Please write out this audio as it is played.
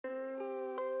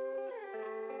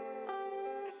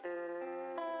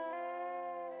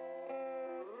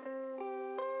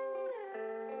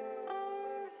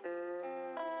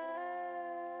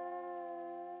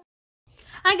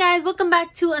Hi guys, welcome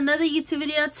back to another YouTube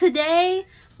video. Today,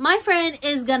 my friend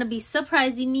is gonna be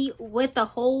surprising me with a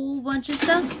whole bunch of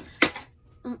stuff.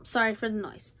 Sorry for the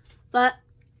noise. But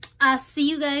I'll see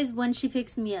you guys when she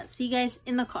picks me up. See you guys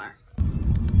in the car.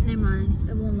 Never mind,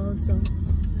 it won't load, so.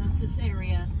 That's this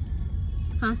area.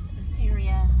 Huh? This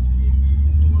area.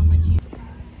 He won't let you.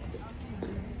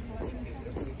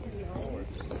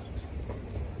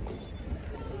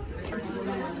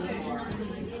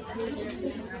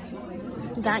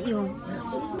 Got you.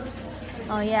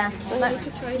 Oh yeah.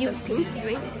 You pink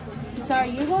drink? Sorry,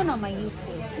 you're going on my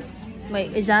YouTube.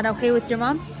 Wait, is that okay with your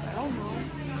mom? I don't know.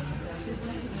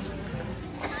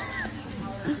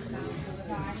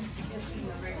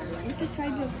 You could try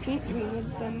the pink drink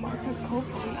with the Marta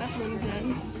Coke on. That one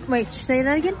good. Wait, say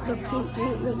that again? The pink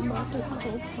drink with Marta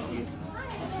Coke on.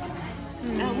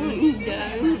 That one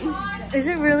good. Is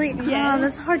it really? Yeah. Oh,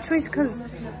 that's a hard choice because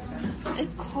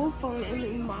It's cold phone and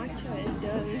then matcha is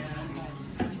done.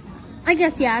 I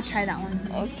guess, yeah, I'll try that one.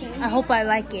 Okay. I hope I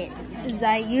like it. Because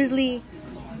I usually,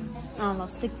 I don't know,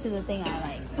 stick to the thing I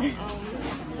like.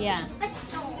 Yeah.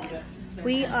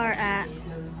 We are at,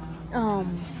 I'll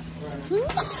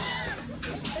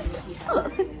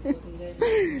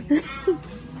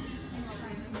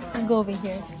go over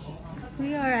here.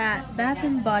 We are at Bath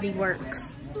and Body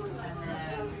Works.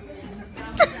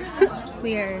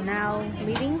 We are now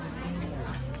leaving.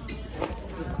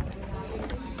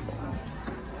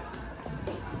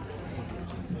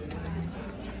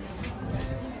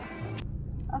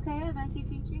 Okay, a venti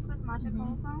pink drink with matcha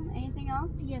cold foam. Anything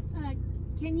else? Yes,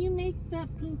 can you make the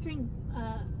pink drink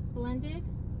blended?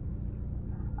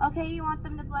 Okay, you want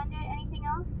them to blend it. Anything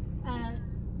else?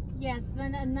 Yes,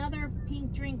 then another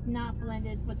pink drink not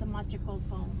blended with the matcha cold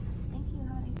foam. Thank you,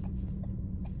 honey.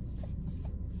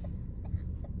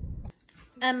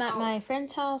 I'm at my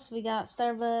friend's house. We got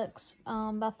Starbucks,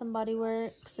 Bath and Body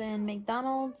Works, and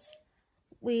McDonald's.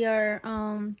 We are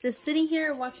just sitting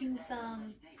here watching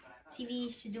some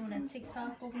TV. She's doing a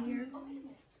TikTok over here.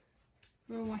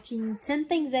 We're watching 10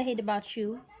 Things I Hate About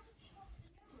You.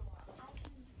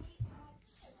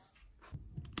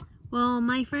 Well,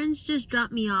 my friends just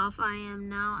dropped me off. I am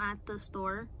now at the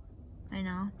store right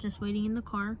now, just waiting in the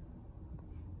car.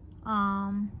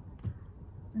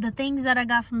 The things that I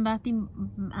got from Bath and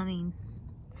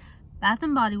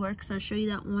Body Works, I'll show you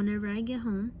that whenever I get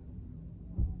home.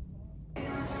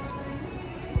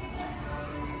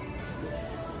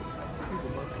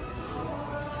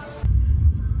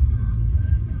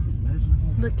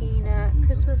 Looking at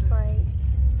Christmas lights.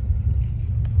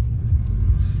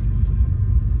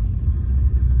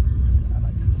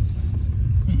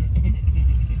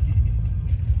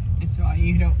 It's why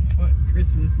you don't put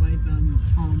Christmas lights on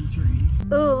palm trees.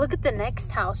 Ooh, look at the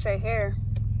next house right here.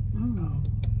 Oh.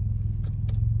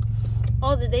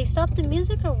 Oh, did they stop the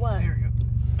music or what? There we go.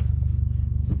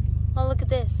 Oh, look at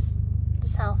this.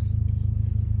 This house.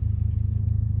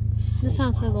 This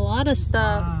house has a lot of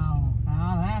stuff. Wow.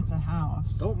 Now that's a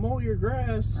house. Don't mow your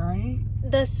grass. Right?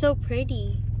 That's so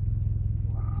pretty.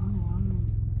 Wow.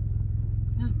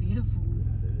 That's beautiful.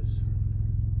 That is.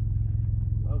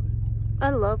 Love it. I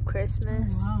love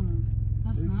Christmas. Oh, wow.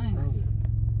 That's nice. Love it.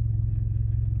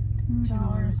 $2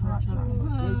 hot Merry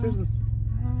chocolate. Christmas.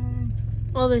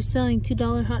 Oh, they're selling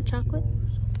 $2 hot chocolate?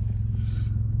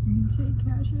 You can take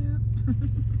cash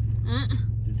out. Do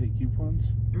you take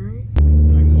coupons? Right?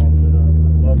 Thanks all lit up.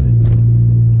 Love it.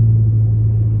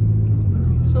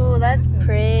 Ooh, that's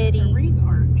pretty. Reese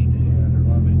arch. Yeah, I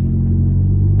love it.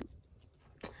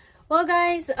 Well,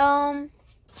 guys,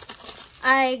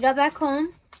 I got back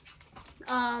home.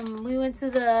 We went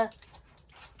to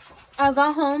I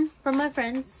got home from my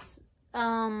friends.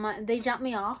 They dropped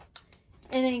me off.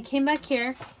 And then came back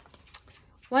here.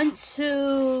 Went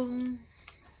to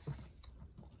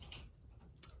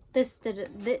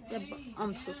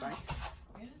I'm so sorry.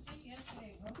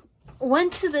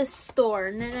 Went to this store,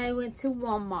 and then I went to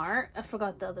Walmart. I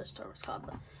forgot the other store was called,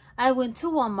 but I went to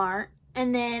Walmart,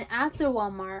 and then after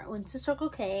Walmart, went to Circle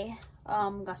K.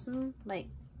 Got some like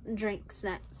drink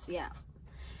snacks, yeah.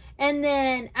 And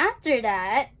then after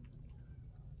that,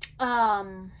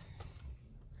 oh,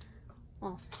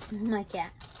 my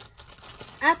cat.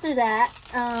 After that,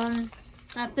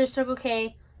 after Circle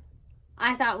K,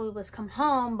 I thought we was come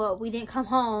home, but we didn't come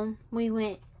home. We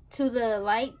went to the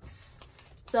lights.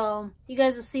 So you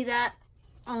guys will see that.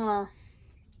 Not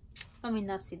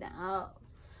see that. Oh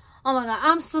my god,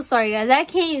 I'm so sorry, guys. I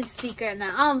can't even speak right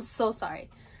now. I'm so sorry.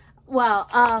 Well,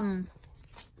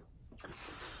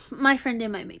 my friend did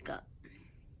my makeup.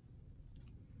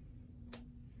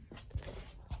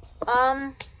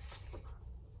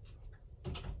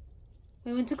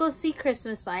 We went to go see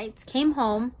Christmas lights. Came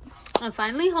home. I'm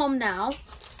finally home now.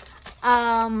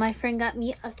 My friend got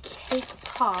me a cake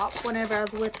pop whenever I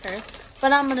was with her.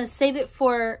 But I'm going to save it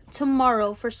for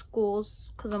tomorrow for schools.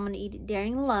 Because I'm going to eat it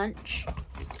during lunch.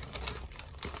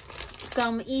 So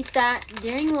I'm going to eat that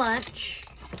during lunch.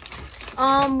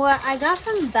 What I got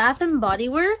from Bath and Body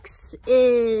Works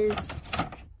is...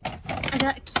 I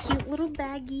got a cute little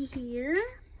baggie here.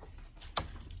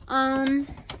 I'm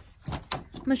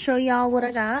going to show y'all what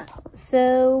I got.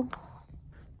 So...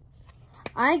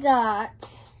 I got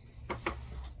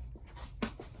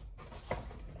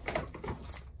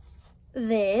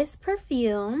this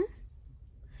perfume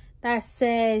that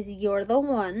says "You're the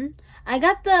One." I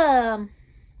got the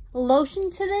lotion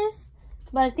to this,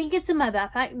 but I think it's in my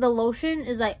backpack. The lotion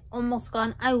is like almost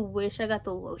gone. I wish I got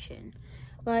the lotion,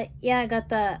 but yeah, I got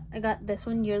this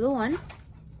one, "You're the One."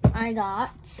 I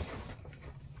got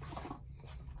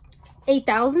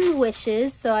 8,000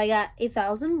 wishes. So I got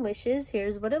 8,000 wishes.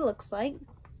 Here's what it looks like.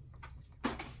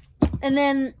 And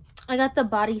then I got the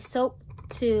body soap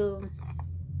to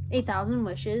 8,000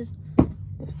 wishes.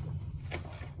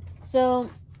 So,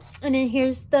 and then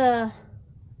here's the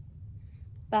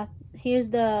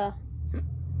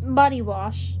body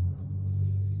wash.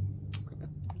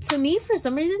 To me, for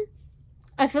some reason,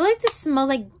 I feel like this smells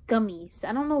like gummies.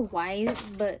 I don't know why,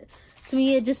 but to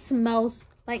me it just smells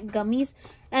like gummies.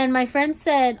 And my friend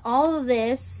said all of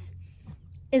this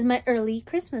is my early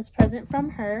Christmas present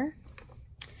from her.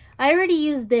 I already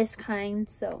used this kind,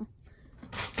 so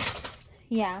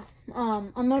yeah.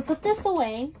 I'm gonna put this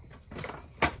away.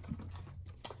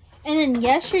 And then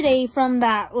yesterday, from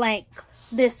that, like,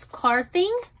 this car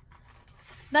thing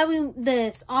that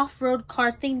this off-road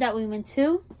car thing that we went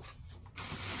to,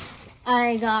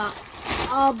 I got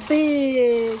a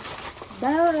big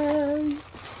bag.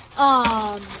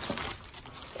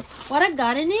 What I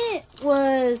got in it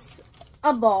was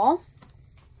a ball,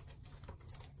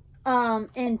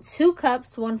 and 2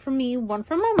 cups, one for me, one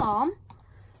for my mom.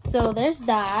 So there's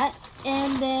that.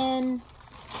 And then,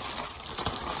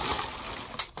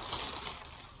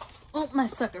 oh, my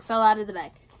sucker fell out of the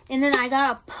bag. And then I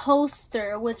got a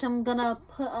poster, which I'm gonna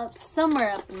put up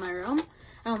somewhere up in my room.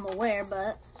 I don't know where,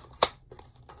 but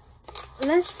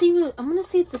let's see. I'm gonna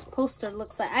see if this poster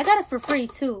looks like. I got it for free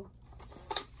too.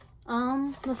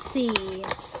 Let's see.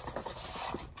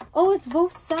 Oh, it's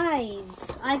both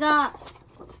sides. I got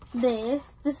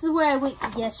this. This is where I went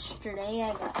yesterday.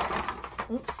 I got,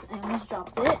 oops, I almost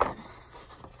dropped it.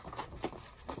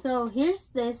 So here's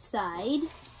this side.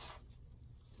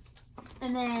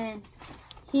 And then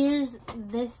here's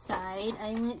this side.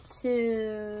 I went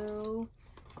to,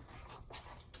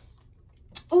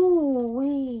 oh,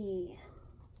 wait.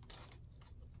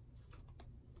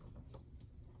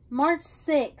 March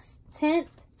 6th, 10th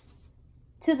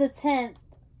to the 10th,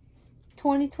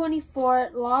 2024,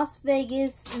 Las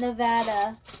Vegas,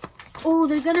 Nevada. Oh,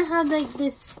 they're gonna have like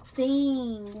this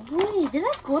thing. Wait, did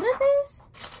I go to this?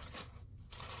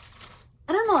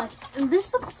 I don't know.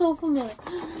 This looks so familiar.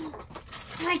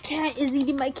 My cat is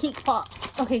eating my cake pop.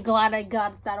 Okay, glad I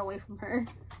got that away from her.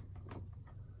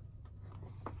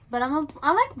 But I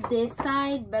like this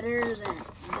side better than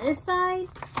this side.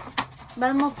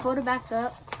 But I'm gonna fold it back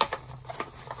up.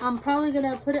 I'm probably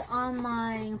gonna put it on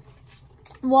my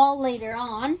wall later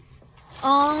on.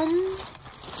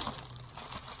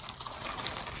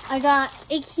 I got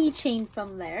a keychain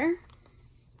from there.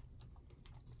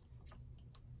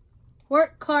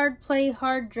 Work hard, play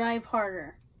hard, drive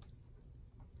harder.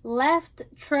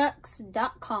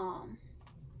 Lefttrucks.com.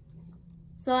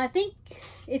 So I think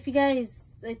if you guys,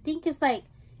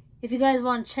 if you guys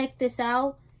want to check this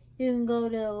out, you can go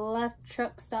to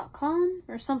lefttrucks.com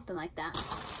or something like that.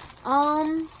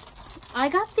 I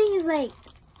got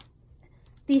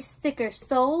these stickers,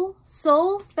 Soul,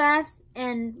 Fast,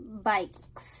 and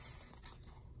Bikes.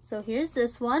 So here's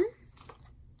this one.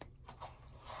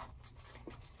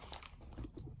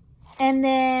 And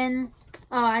then,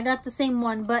 oh, I got the same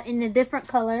one, but in a different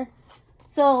color.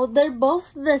 So they're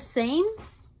both the same,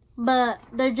 but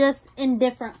they're just in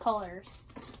different colors.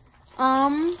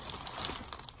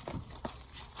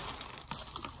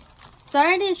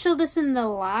 Sorry I didn't show this in the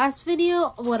last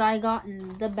video, what I got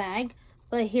in the bag.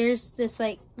 But here's this,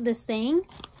 this thing.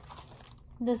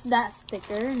 That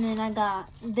sticker. And then I got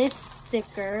this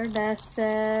sticker that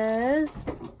says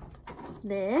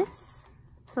this.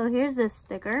 So here's this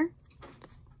sticker.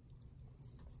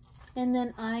 And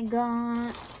then I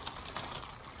got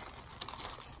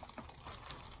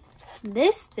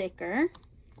this sticker,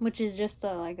 which is just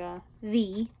like a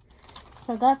V.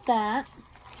 So I got that.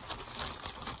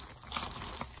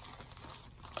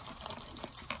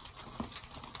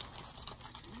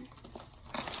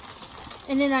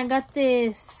 And then I got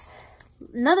this,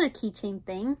 another keychain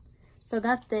thing. So I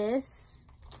got this.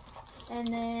 And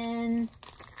then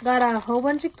got a whole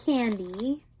bunch of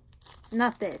candy.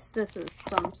 Not this. This is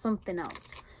from something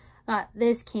else. Got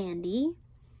this candy.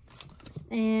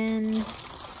 And...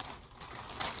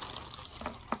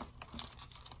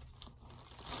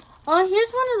 oh,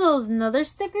 here's one of those another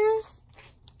stickers.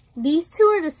 These two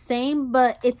are the same,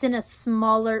 but it's in a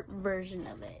smaller version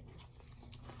of it.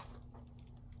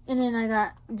 And then I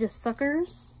got just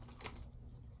suckers.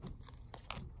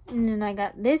 And then I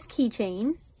got this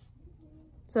keychain.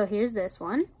 So here's this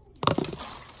one.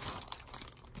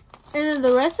 And then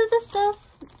the rest of the stuff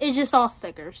is just all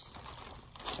stickers.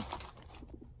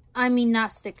 I mean,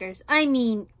 not stickers. I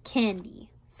mean candy.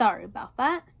 Sorry about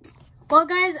that. Well,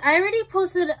 guys, I already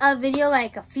posted a video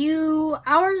like a few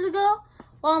hours ago.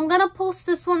 Well, I'm gonna post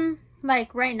this one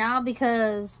like right now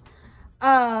because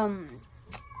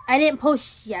I didn't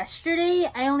post yesterday.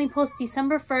 I only post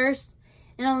December 1st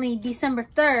and only December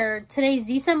 3rd. Today's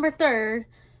December 3rd,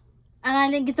 and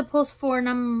I didn't get to post for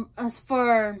November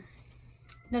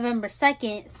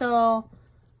 2nd. So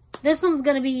this one's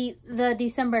gonna be the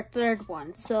December 3rd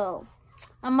one. So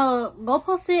I'm gonna go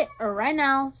post it right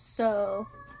now. So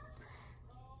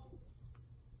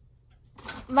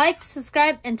like,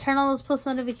 subscribe, and turn on those post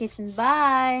notifications.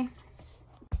 Bye.